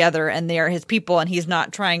growing together, and they are his people. And he's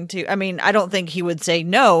not trying to, I don't think he would say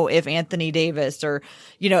no if Anthony Davis or,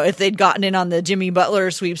 if they'd gotten in on the Jimmy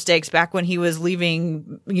Butler sweepstakes back when he was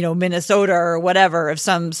leaving, Minnesota or whatever, if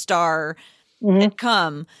some star had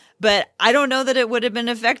come. But I don't know that it would have been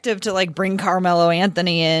effective to like bring Carmelo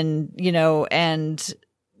Anthony in, and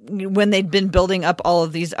when they'd been building up all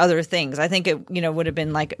of these other things. I think it, would have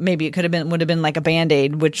been like, maybe it would have been like a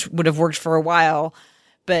Band-Aid, which would have worked for a while,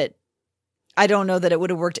 but I don't know that it would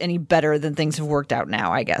have worked any better than things have worked out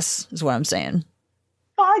now, I guess, is what I'm saying.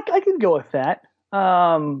 I can go with that.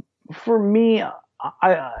 For me,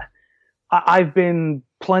 I've been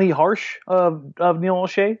plenty harsh of Neil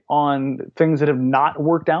Olshey on things that have not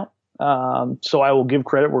worked out. So I will give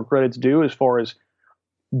credit where credit's due as far as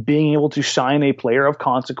being able to sign a player of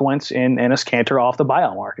consequence in Enes Kanter off the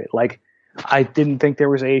buyout market. Like, I didn't think there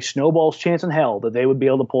was a snowball's chance in hell that they would be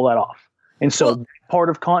able to pull that off. And so part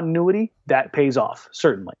of continuity, that pays off,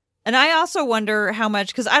 certainly. And I also wonder how much,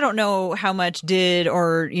 because I don't know how much did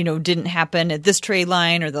or, didn't happen at this trade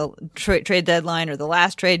line or the trade deadline or the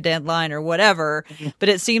last trade deadline or whatever. But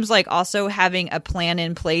it seems like also having a plan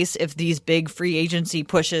in place if these big free agency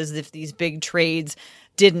pushes, if these big trades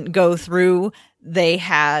didn't go through, they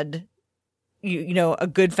had, a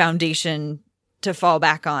good foundation to fall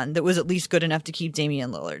back on that was at least good enough to keep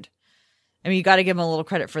Damian Lillard. You got to give him a little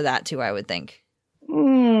credit for that too, I would think.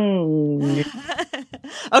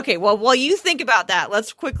 Okay, well, while you think about that,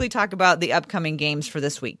 let's quickly talk about the upcoming games for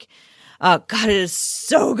this week. God, it is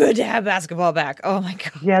so good to have basketball back. Oh my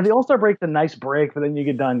God. Yeah, the All-Star break's a nice break, but then you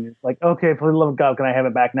get done. You're like, okay, for the love of God, can I have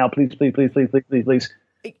it back now? Please, please, please, please, please, please, please.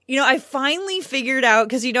 I finally figured out,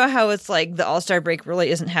 because you know how it's like the All-Star break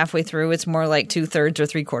really isn't halfway through. It's more like 2/3 or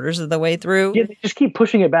 3/4 of the way through. Yeah, they just keep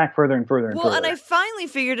pushing it back further and further and further. Well, and I finally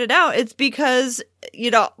figured it out. It's because,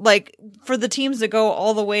 like for the teams that go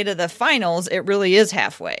all the way to the finals, it really is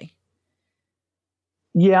halfway.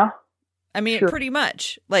 Yeah. Sure. Pretty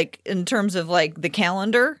much. Like in terms of like the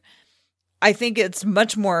calendar, I think it's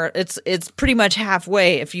much more, it's pretty much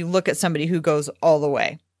halfway if you look at somebody who goes all the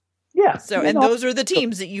way. Yeah. So, and those are the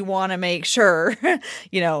teams that you want to make sure,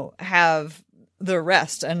 have the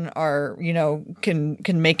rest and are, can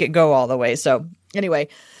make it go all the way. So anyway,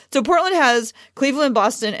 so Portland has Cleveland,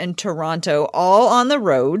 Boston, and Toronto all on the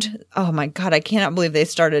road. Oh my God. I cannot believe they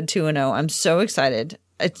started 2-0. I'm so excited.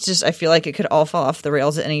 It's just, I feel like it could all fall off the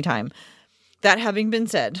rails at any time. That having been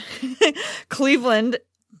said, Cleveland,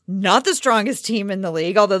 not the strongest team in the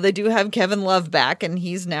league, although they do have Kevin Love back and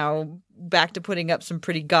he's now back to putting up some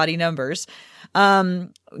pretty gaudy numbers. What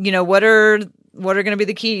are going to be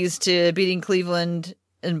the keys to beating Cleveland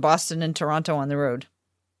and Boston and Toronto on the road?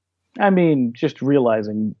 Just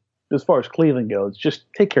realizing as far as Cleveland goes, just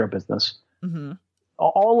take care of business. Mm-hmm.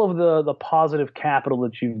 All of the positive capital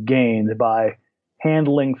that you've gained by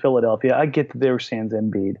handling Philadelphia, I get that they were sans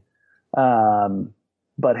Embiid.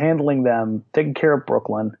 But handling them, taking care of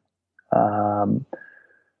Brooklyn,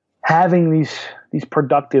 having these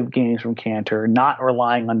productive games from Kanter, not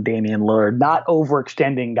relying on Damian Lillard, not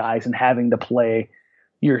overextending guys and having to play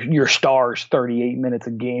your stars 38 minutes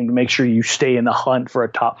a game to make sure you stay in the hunt for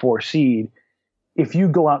a top 4 seed. If you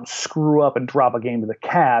go out and screw up and drop a game to the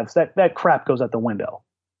Cavs, that crap goes out the window.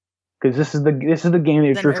 Because this is the game that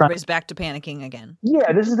you're trying. Everybody's back to panicking again.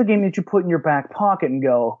 Yeah, this is the game that you put in your back pocket and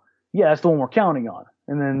go, yeah, that's the one we're counting on.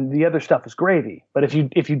 And then the other stuff is gravy. But if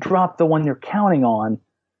you drop the one you're counting on,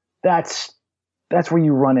 that's where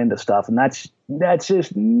you run into stuff, and that's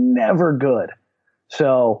just never good.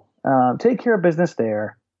 So take care of business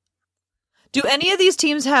there. Do any of these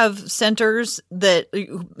teams have centers that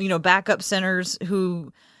backup centers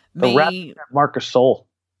who the Raptors have Marc Gasol?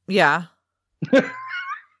 Yeah.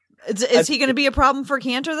 Is he going to be a problem for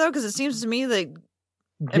Kanter though? Because it seems to me that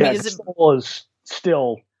Gasol is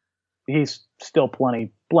still. He's still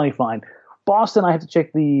plenty fine. Boston, I have to check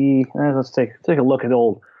let's take a look at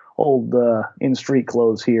old in street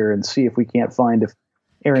clothes here and see if we can't find if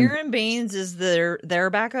Aaron Baines is their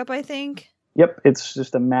backup, I think. Yep, it's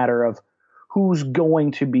just a matter of who's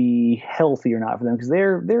going to be healthy or not for them, because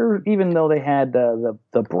they're even though they had the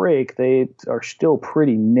break, they are still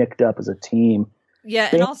pretty nicked up as a team. Yeah,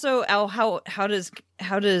 and also Al, how does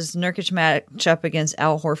Nurkic match up against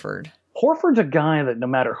Al Horford? Horford's a guy that no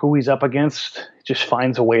matter who he's up against, just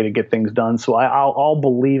finds a way to get things done. So I'll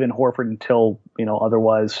believe in Horford until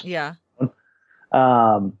otherwise. Yeah.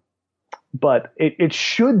 But it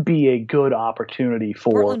should be a good opportunity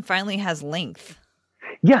for Portland. Finally has length.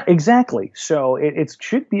 Yeah, exactly. So it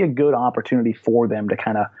should be a good opportunity for them to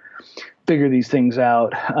kind of figure these things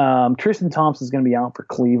out. Tristan Thompson's going to be out for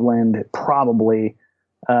Cleveland, probably.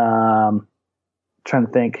 Trying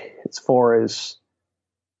to think as far as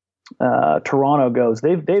Toronto goes.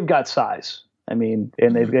 They've got size. I mean,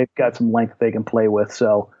 and they've got some length they can play with.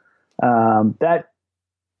 So that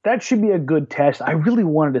should be a good test. I really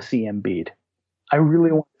wanted to see Embiid. I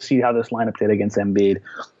really want to see how this lineup did against Embiid,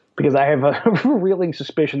 because I have a reeling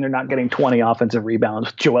suspicion they're not getting 20 offensive rebounds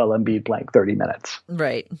with Joel Embiid playing 30 minutes.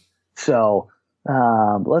 Right. So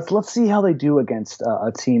let's see how they do against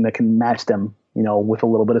a team that can match them, with a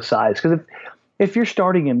little bit of size. Because if you're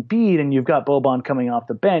starting Embiid and you've got Boban coming off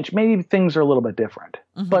the bench, maybe things are a little bit different.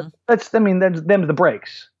 Mm-hmm. But that's them's the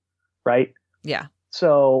breaks, right? Yeah.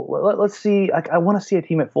 So let's see. I want to see a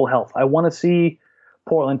team at full health. I want to see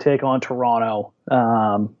Portland take on Toronto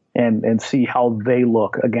and see how they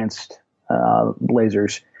look against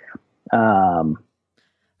Blazers.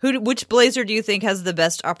 Which Blazer do you think has the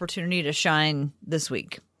best opportunity to shine this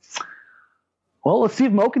week? Well, let's see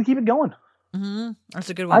if Mo can keep it going. Mm-hmm. That's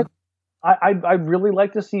a good one. I'd really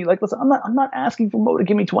like to see. Listen, I'm not asking for Mo to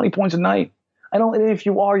give me 20 points a night. I don't. If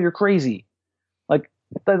you are, you're crazy.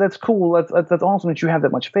 That's cool. That's awesome that you have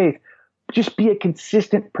that much faith. Just be a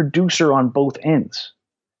consistent producer on both ends.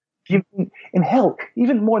 And hell,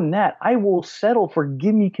 even more than that, I will settle for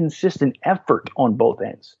give me consistent effort on both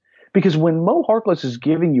ends. Because when Mo Harkless is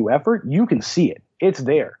giving you effort, you can see it. It's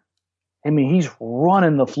there. I mean, he's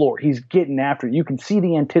running the floor. He's getting after it. You can see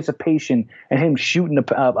the anticipation and him shooting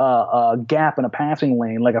a gap in a passing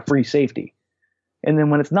lane like a free safety. And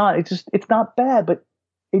then when it's not, it's not bad, but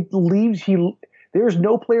it leaves you. There's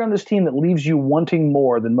no player on this team that leaves you wanting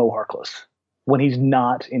more than Mo Harkless when he's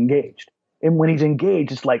not engaged. And when he's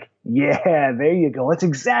engaged, it's like, yeah, there you go. That's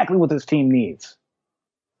exactly what this team needs.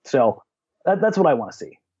 So that's what I want to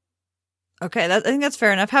see. Okay, I think that's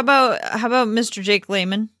fair enough. How about Mr. Jake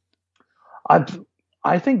Layman?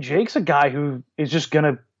 I think Jake's a guy who is just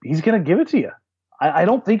he's gonna give it to you. I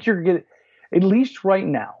don't think you're gonna, at least right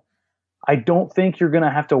now, I don't think you're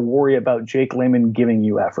gonna have to worry about Jake Layman giving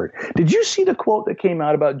you effort. Did you see the quote that came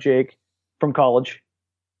out about Jake from college?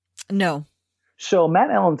 No. So Matt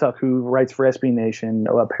Allentuck, who writes for SB Nation,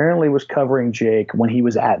 apparently was covering Jake when he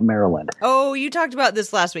was at Maryland. Oh, you talked about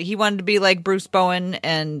this last week. He wanted to be like Bruce Bowen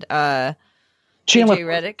and Chandler JJ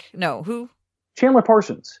Redick. No, who? Chandler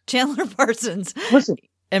Parsons. Chandler Parsons. Listen,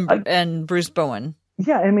 and Bruce Bowen.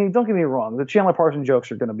 Yeah, I mean, don't get me wrong. The Chandler Parsons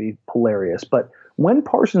jokes are going to be hilarious, but when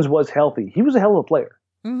Parsons was healthy, he was a hell of a player.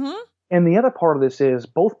 Mm-hmm. And the other part of this is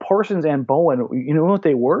both Parsons and Bowen, you know what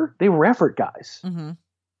they were? They were effort guys. Mm-hmm.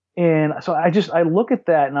 And so I look at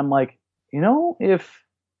that and I'm like, if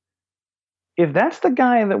that's the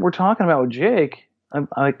guy that we're talking about with Jake,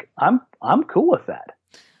 I'm cool with that.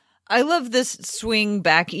 I love this swing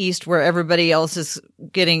back east where everybody else is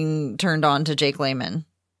getting turned on to Jake Layman,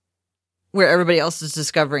 where everybody else is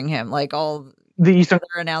discovering him, like all the Eastern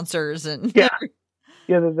announcers and the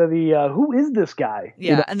who is this guy?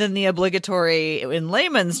 Yeah, and then the obligatory, in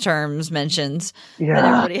layman's terms, mentions that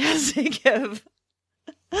everybody has to give.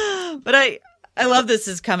 But I love this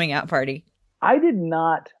is coming out party. I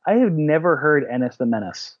have never heard Ennis the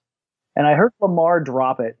Menace, and I heard Lamar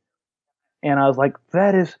drop it, and I was like,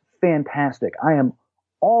 that is fantastic. I am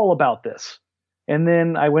all about this. And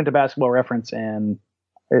then I went to Basketball Reference and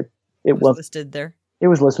it was listed there. It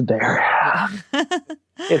was listed there. Yeah.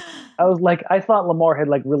 I was like, I thought Lamar had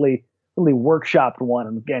like really, really workshopped one.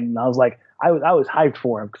 And again, I was like, I was hyped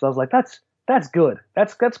for him because I was like, that's good.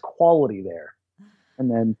 That's quality there.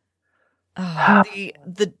 And then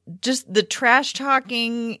the trash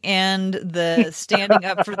talking and the standing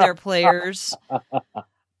up for their players.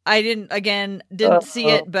 I didn't see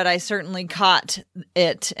it, but I certainly caught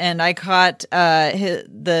it, and I caught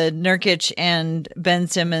the Nurkic and Ben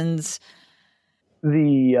Simmons.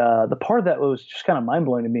 The part of that was just kind of mind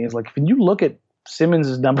blowing to me is like when you look at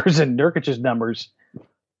Simmons' numbers and Nurkic's numbers,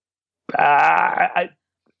 that's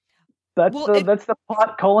the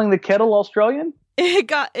pot calling the kettle Australian.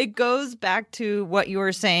 It goes back to what you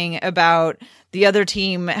were saying about the other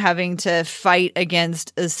team having to fight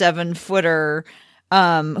against a 7-footer.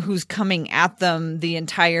 Who's coming at them the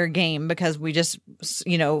entire game because we just,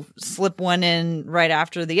 slip one in right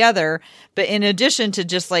after the other. But in addition to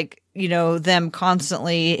just them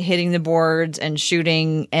constantly hitting the boards and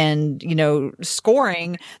shooting and,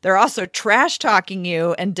 scoring, they're also trash talking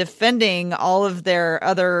you and defending all of their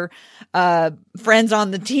other friends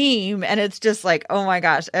on the team. And it's just like, oh my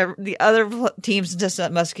gosh, the other teams just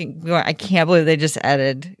must go. I can't believe they just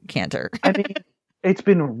added Cantor. I mean, it's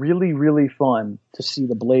been really, really fun to see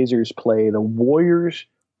the Blazers play the Warriors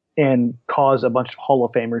and cause a bunch of Hall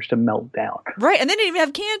of Famers to melt down. Right, and they didn't even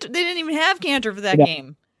have Cantor. They didn't even have Cantor for that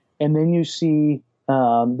game. And then you see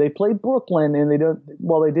they played Brooklyn, and they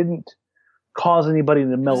didn't cause anybody to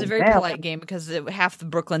melt down. It was a very polite game because half the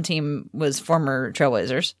Brooklyn team was former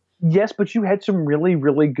Trailblazers. Yes, but you had some really,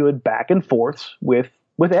 really good back and forths with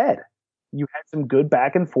Ed. You had some good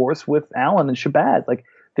back and forths with Allen and Shabazz. Like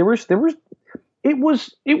it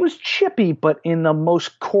was chippy, but in the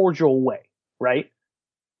most cordial way, right?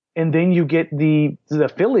 And then you get the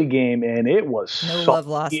Philly game, and it was no love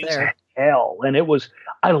lost there. Hell, and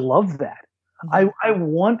I love that. Mm-hmm. I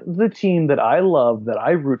want the team that I love, that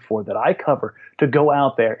I root for, that I cover, to go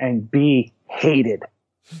out there and be hated.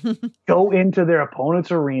 Go into their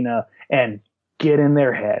opponent's arena and get in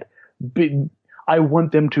their head. I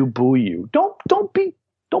want them to boo you. Don't be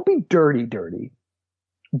dirty,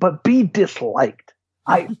 but be disliked.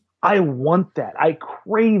 I want that. I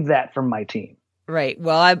crave that from my team. Right.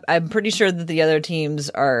 Well, I'm pretty sure that the other teams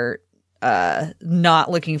are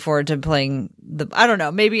not looking forward to playing I don't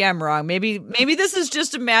know. Maybe I'm wrong. Maybe this is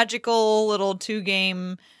just a magical little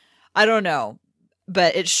 2-game. I don't know.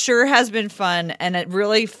 But it sure has been fun, and it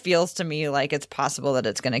really feels to me like it's possible that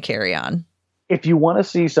it's going to carry on. If you want to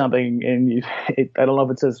see something, and I don't know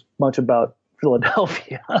if it says much about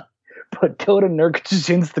Philadelphia, but go to Nurkic's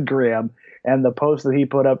Instagram and the post that he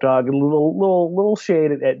put up, talking little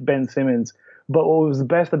shade at Ben Simmons. But what was the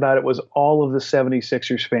best about it was all of the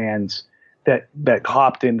 76ers fans that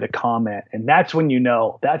hopped in to comment, and that's when you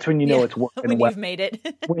know it's working when well. You've made it.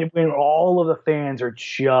 when all of the fans are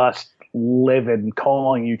just livid,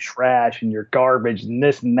 calling you trash and you're garbage and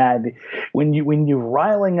this and that. When you're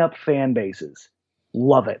riling up fan bases,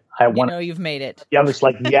 love it. You've made it. Yeah, I'm just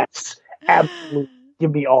like, yes, absolutely,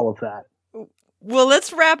 give me all of that. Well,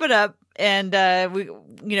 let's wrap it up and we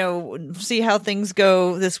see how things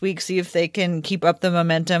go this week. See if they can keep up the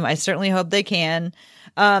momentum. I certainly hope they can.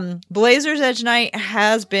 Blazers Edge Night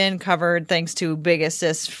has been covered thanks to big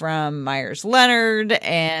assists from Myers Leonard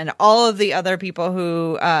and all of the other people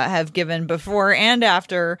who have given before and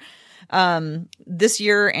after this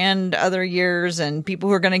year and other years, and people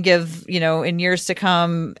who are going to give, in years to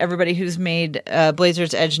come, everybody who's made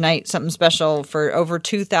Blazers Edge Night something special for over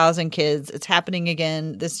 2,000 kids. It's happening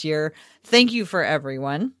again this year. Thank you for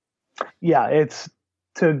everyone. Yeah, it's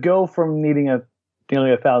to go from needing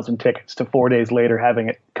nearly 1,000 tickets to 4 days later having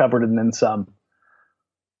it covered and then some.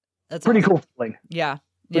 That's pretty awesome. Cool feeling. Yeah.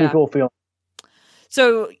 Pretty cool feeling.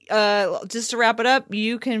 So just to wrap it up,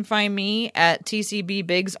 you can find me at TCB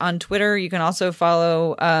Biggs on Twitter. You can also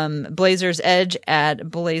follow Blazers Edge at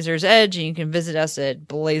Blazers Edge, and you can visit us at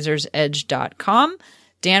blazersedge.com.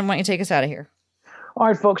 Dan, why don't you take us out of here? All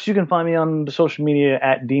right, folks, you can find me on the social media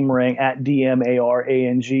at Dmarang, at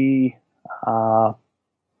DMARANG,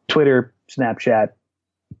 Twitter, Snapchat.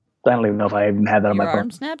 I don't even know if I even have that on my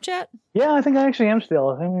phone. Snapchat? Yeah, I think I actually am still.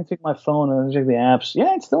 I think I'm going to take my phone and check the apps.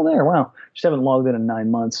 Yeah, it's still there. Wow. Just haven't logged in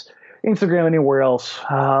 9 months. Instagram, anywhere else.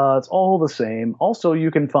 It's all the same. Also,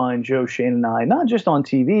 you can find Joe, Shane, and I, not just on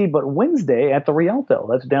TV, but Wednesday at the Rialto.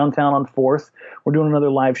 That's downtown on 4th. We're doing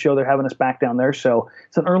another live show. They're having us back down there. So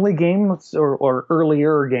it's an early game or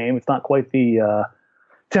earlier game. It's not quite the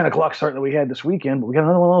 10 o'clock start that we had this weekend, but we got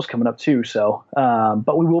another one of those coming up too. So,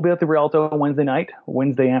 but we will be at the Rialto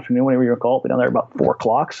Wednesday afternoon, whenever you call. We'll be down there about 4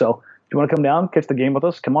 o'clock. So if you want to come down, catch the game with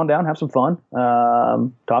us, come on down, have some fun,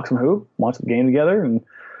 talk some hoop, watch the game together, and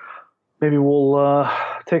maybe we'll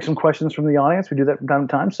take some questions from the audience. We do that from time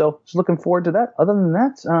to time. So just looking forward to that. Other than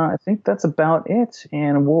that, I think that's about it.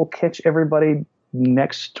 And we'll catch everybody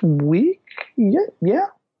next week. Yeah.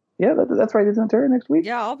 Yeah, that's right. Isn't it, Tara, next week?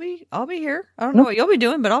 Yeah, I'll be here. I don't know what you'll be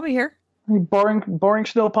doing, but I'll be here. Barring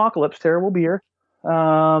snow apocalypse, Tara will be here.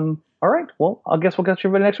 All right. Well, I guess we'll catch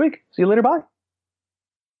everybody next week. See you later. Bye.